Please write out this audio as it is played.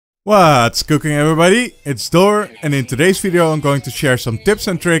What's cooking, everybody? It's Door, and in today's video I'm going to share some tips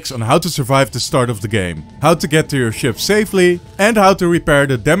and tricks on how to survive the start of the game, how to get to your ship safely, and how to repair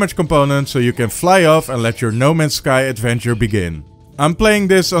the damaged components so you can fly off and let your No Man's Sky adventure begin. I'm playing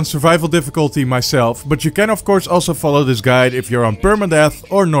this on survival difficulty myself, but you can of course also follow this guide if you're on Permadeath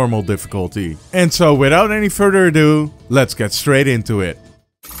or normal difficulty. And so without any further ado, let's get straight into it.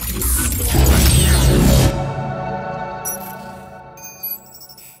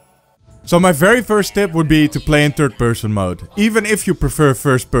 So my very first tip would be to play in third person mode, even if you prefer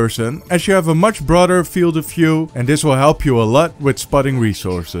first person, as you have a much broader field of view and this will help you a lot with spotting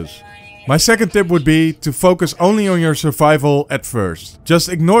resources. My second tip would be to focus only on your survival at first. Just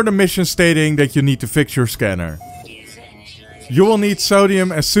ignore the mission stating that you need to fix your scanner. You will need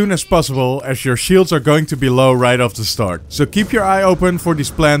sodium as soon as possible, as your shields are going to be low right off the start. So keep your eye open for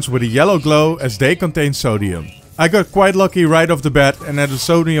these plants with a yellow glow, as they contain sodium. I got quite lucky right off the bat and had a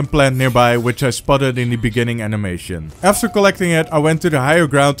sodium plant nearby, which I spotted in the beginning animation. After collecting it, I went to the higher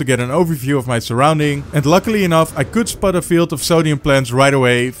ground to get an overview of my surrounding, and luckily enough I could spot a field of sodium plants right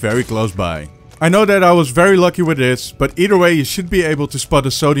away, very close by. I know that I was very lucky with this, but either way you should be able to spot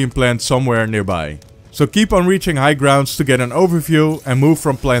a sodium plant somewhere nearby. So keep on reaching high grounds to get an overview and move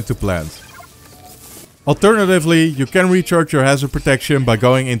from plant to plant. Alternatively, you can recharge your hazard protection by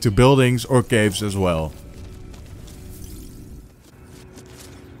going into buildings or caves as well.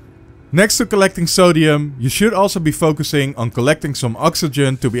 Next to collecting sodium, you should also be focusing on collecting some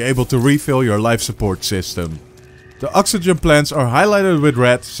oxygen to be able to refill your life support system. The oxygen plants are highlighted with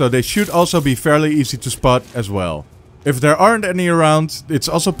red, so they should also be fairly easy to spot as well. If there aren't any around, it's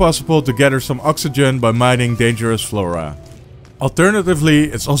also possible to gather some oxygen by mining dangerous flora.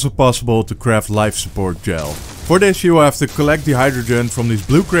 Alternatively, it's also possible to craft life support gel. For this you will have to collect the hydrogen from these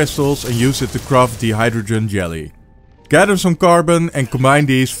blue crystals and use it to craft the hydrogen jelly. Gather some carbon and combine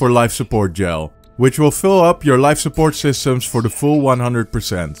these for life support gel, which will fill up your life support systems for the full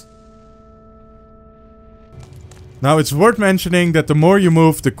 100%. Now it's worth mentioning that the more you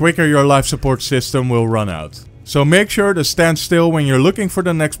move, the quicker your life support system will run out. So make sure to stand still when you're looking for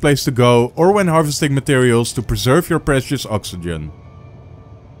the next place to go or when harvesting materials to preserve your precious oxygen.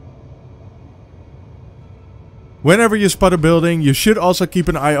 Whenever you spot a building, you should also keep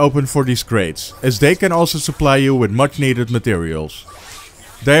an eye open for these crates, as they can also supply you with much needed materials.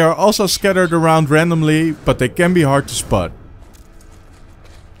 They are also scattered around randomly, but they can be hard to spot.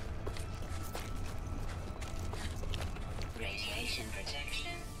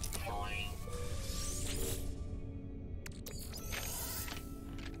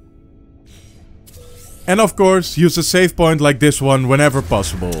 And of course, use a save point like this one whenever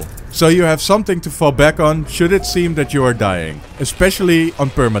possible, so you have something to fall back on should it seem that you are dying, especially on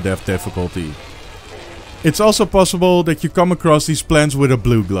permadeath difficulty. It's also possible that you come across these plants with a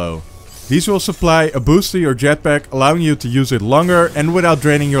blue glow. These will supply a boost to your jetpack, allowing you to use it longer and without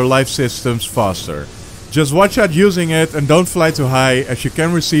draining your life systems faster. Just watch out using it and don't fly too high, as you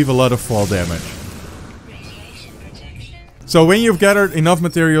can receive a lot of fall damage. So when you've gathered enough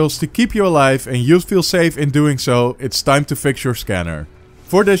materials to keep you alive and you feel safe in doing so, it's time to fix your scanner.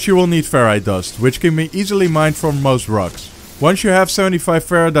 For this you will need ferrite dust, which can be easily mined from most rocks. Once you have 75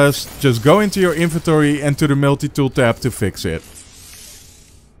 ferrite dust, just go into your inventory and to the multi-tool tab to fix it.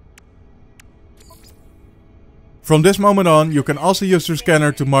 From this moment on, you can also use your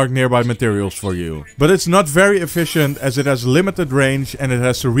scanner to mark nearby materials for you. But it's not very efficient, as it has a limited range and it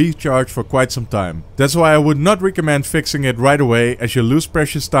has to recharge for quite some time. That's why I would not recommend fixing it right away, as you lose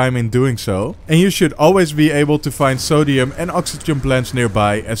precious time in doing so. And you should always be able to find sodium and oxygen plants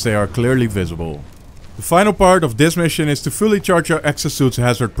nearby, as they are clearly visible. The final part of this mission is to fully charge your exosuit's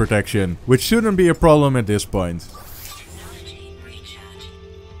hazard protection, which shouldn't be a problem at this point.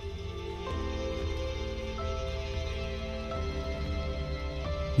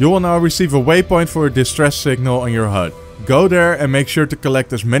 You will now receive a waypoint for a distress signal on your HUD. Go there and make sure to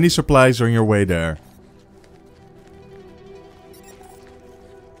collect as many supplies on your way there.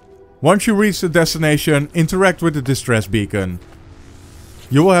 Once you reach the destination, interact with the distress beacon.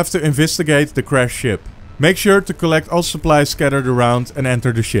 You will have to investigate the crashed ship. Make sure to collect all supplies scattered around and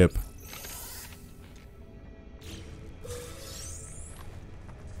enter the ship.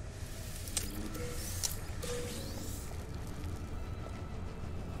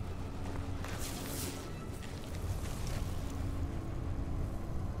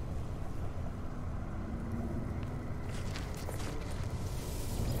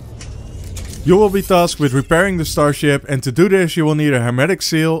 You will be tasked with repairing the starship, and to do this you will need a hermetic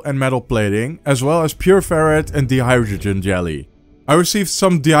seal and metal plating, as well as pure ferrite and dihydrogen jelly. I received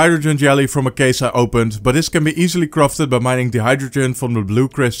some dihydrogen jelly from a case I opened, but this can be easily crafted by mining dihydrogen from the blue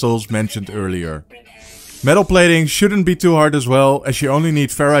crystals mentioned earlier. Metal plating shouldn't be too hard as well, as you only need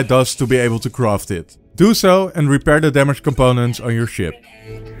ferrite dust to be able to craft it. Do so and repair the damaged components on your ship.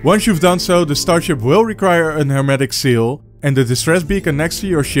 Once you've done so, the starship will require a hermetic seal, and the distress beacon next to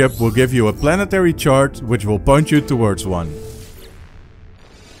your ship will give you a planetary chart which will point you towards one.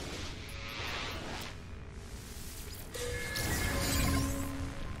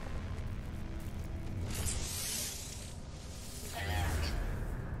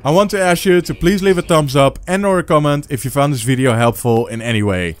 I want to ask you to please leave a thumbs up and or a comment if you found this video helpful in any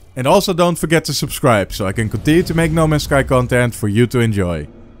way. And also don't forget to subscribe so I can continue to make No Man's Sky content for you to enjoy.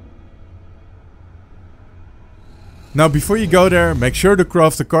 Now before you go there, make sure to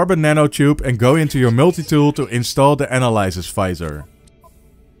craft the carbon nanotube and go into your multi-tool to install the analysis visor.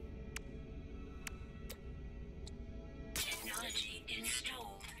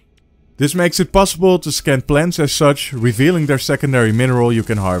 This makes it possible to scan plants as such, revealing their secondary mineral you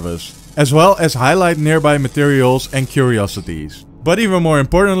can harvest, as well as highlight nearby materials and curiosities. But even more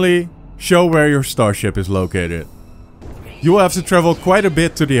importantly, show where your starship is located. You will have to travel quite a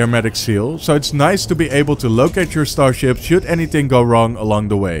bit to the hermetic seal, so it's nice to be able to locate your starship should anything go wrong along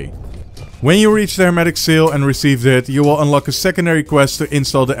the way. When you reach the hermetic seal and receive it, you will unlock a secondary quest to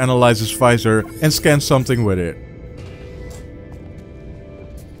install the analysis visor and scan something with it.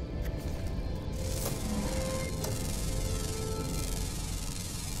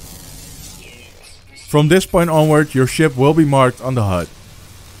 From this point onward, your ship will be marked on the HUD.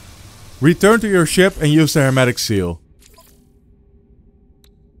 Return to your ship and use the hermetic seal.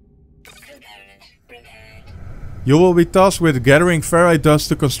 You will be tasked with gathering ferrite dust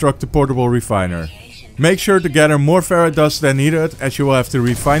to construct the portable refiner. Make sure to gather more ferrite dust than needed, as you will have to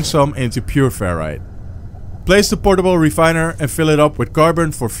refine some into pure ferrite. Place the portable refiner and fill it up with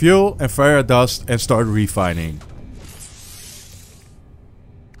carbon for fuel and ferrite dust and start refining.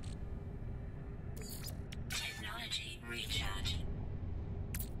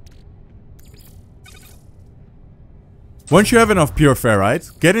 Once you have enough pure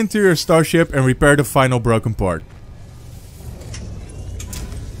ferrite, get into your starship and repair the final broken part.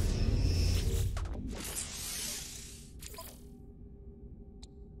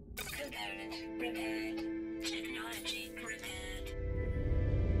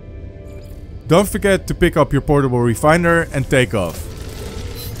 Don't forget to pick up your portable refiner and take off.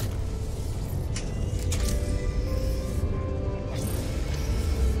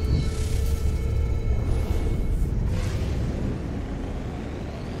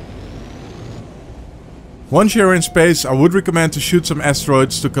 Once you're in space, I would recommend to shoot some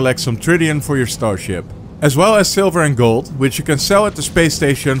asteroids to collect some tritium for your starship, as well as silver and gold, which you can sell at the space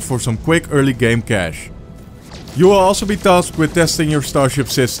station for some quick early game cash. You will also be tasked with testing your starship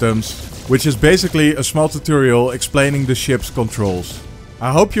systems, which is basically a small tutorial explaining the ship's controls.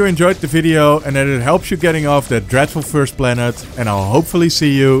 I hope you enjoyed the video and that it helps you getting off that dreadful first planet, and I'll hopefully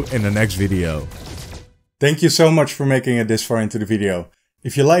see you in the next video. Thank you so much for making it this far into the video.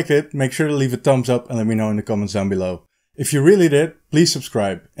 If you like it, make sure to leave a thumbs up and let me know in the comments down below. If you really did, please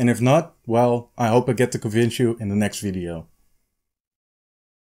subscribe. And if not, well, I hope I get to convince you in the next video.